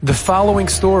The following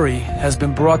story has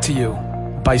been brought to you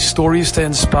by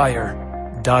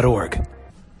StoriesToInspire.org.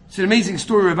 It's an amazing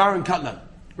story of Aaron Cutler.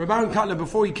 Rabbi Aaron Cutler,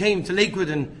 before he came to Lakewood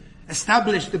and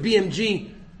established the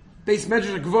BMG, Beis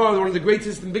Medrash Gvor, one of the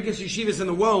greatest and biggest yeshivas in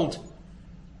the world,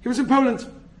 he was in Poland.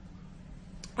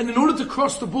 And in order to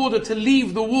cross the border to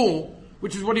leave the wall,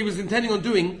 which is what he was intending on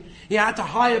doing, he had to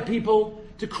hire people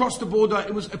to cross the border.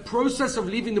 It was a process of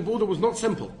leaving the border was not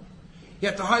simple. He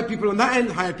had to hire people on that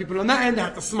end, hire people on that end, they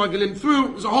had to smuggle him through.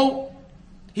 It was a whole...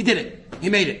 He did it.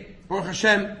 He made it. Baruch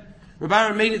Hashem. Rabbi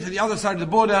Aaron made it to the other side of the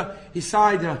border. He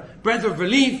sighed a breath of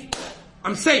relief.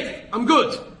 I'm safe. I'm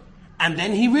good. And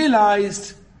then he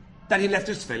realized that he left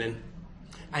his tefillin.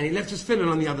 And he left his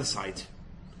tefillin on the other side.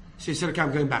 So he said, okay,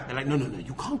 I'm going back. They're like, no,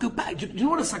 you can't go back. Do you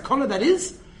know what a sakana that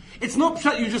is? It's not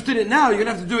that you just did it now. You're going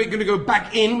to have to do it. You're going to go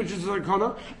back in, which is a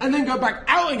sakana, and then go back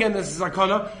out again, that's a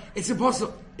sakana. It's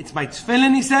impossible. It's my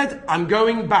tefillin, he said. I'm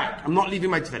going back. I'm not leaving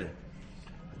my tefillin.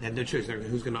 They had no choice.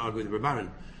 Who's going to argue with Rabbi Aaron?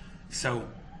 So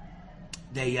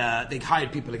they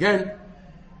hired people again.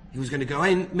 He was going to go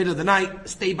in, middle of the night,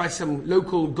 stay by some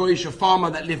local Goyish farmer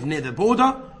that lived near the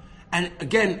border. And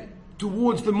again,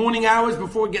 towards the morning hours,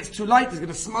 before it gets too light, he's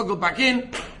going to smuggle back in.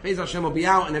 Beis Hashem will be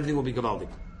out and everything will be gavaldik.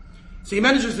 So he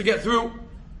manages to get through.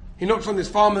 He knocks on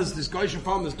this Goyish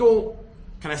farmer's door.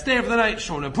 Can I stay over the night?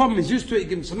 Sure, no problem. He's used to it. He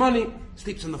gives him some money.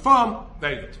 Sleeps on the farm.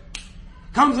 Very good.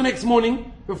 Comes the next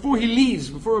morning, before he leaves,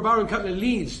 before Rabbi Aaron Cutler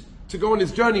leaves to go on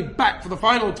his journey back for the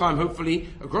final time, hopefully,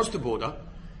 across the border,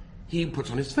 he puts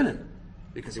on his tefillin.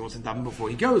 Because he wants to daven before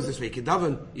he goes. This week he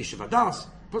daven, Yeshiva Das,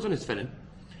 puts on his tefillin.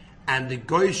 And the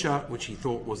Goyisha, which he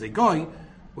thought was a goy,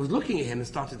 was looking at him and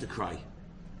started to cry.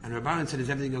 And Rabbi Aaron said,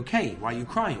 is everything okay? Why are you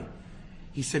crying?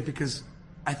 He said, because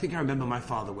I think I remember my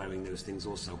father wearing those things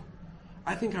also.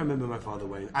 I think I remember my father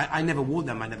wearing... I never wore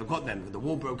them, I never got them. The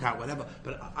war broke out, whatever.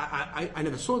 But I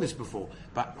never saw this before.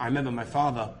 But I remember my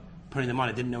father putting them on.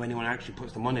 I didn't know anyone actually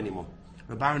puts them on anymore.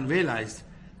 Rabbi Aaron realized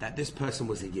that this person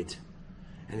was a Yid.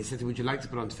 And he said to him, would you like to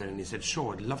put on tefillin? And he said,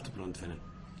 sure, I'd love to put on tefillin.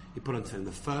 He put on tefillin.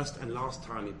 The first and last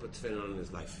time he put tefillin on in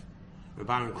his life.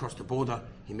 Rabbi Aaron crossed the border.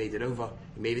 He made it over.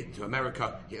 He made it to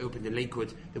America. He opened in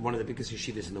Lakewood. They're one of the biggest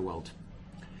yeshivas in the world.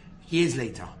 Years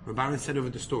later, Rabbi Aaron said over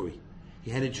the story,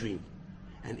 he had a dream.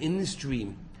 And in this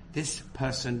dream, this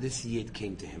person, this Yid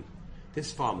came to him.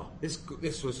 This farmer. This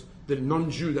was the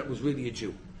non-Jew that was really a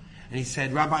Jew. And he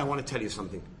said, Rabbi, I want to tell you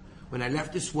something. When I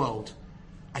left this world,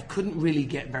 I couldn't really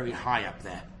get very high up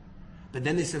there. But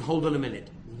then they said, hold on a minute.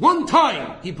 One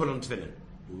time he put on tefillin.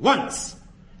 Once.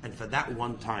 And for that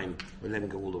one time, we'll let him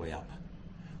go all the way up.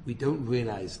 We don't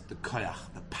realize the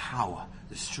koyach, the power,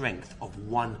 the strength of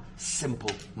one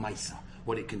simple maisa,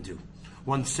 what it can do.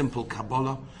 One simple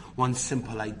Kabbalah, one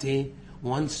simple idea,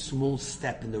 one small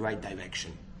step in the right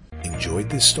direction. Enjoyed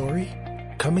this story?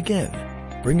 Come again.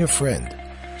 Bring a friend.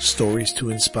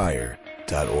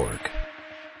 StoriesToInspire.org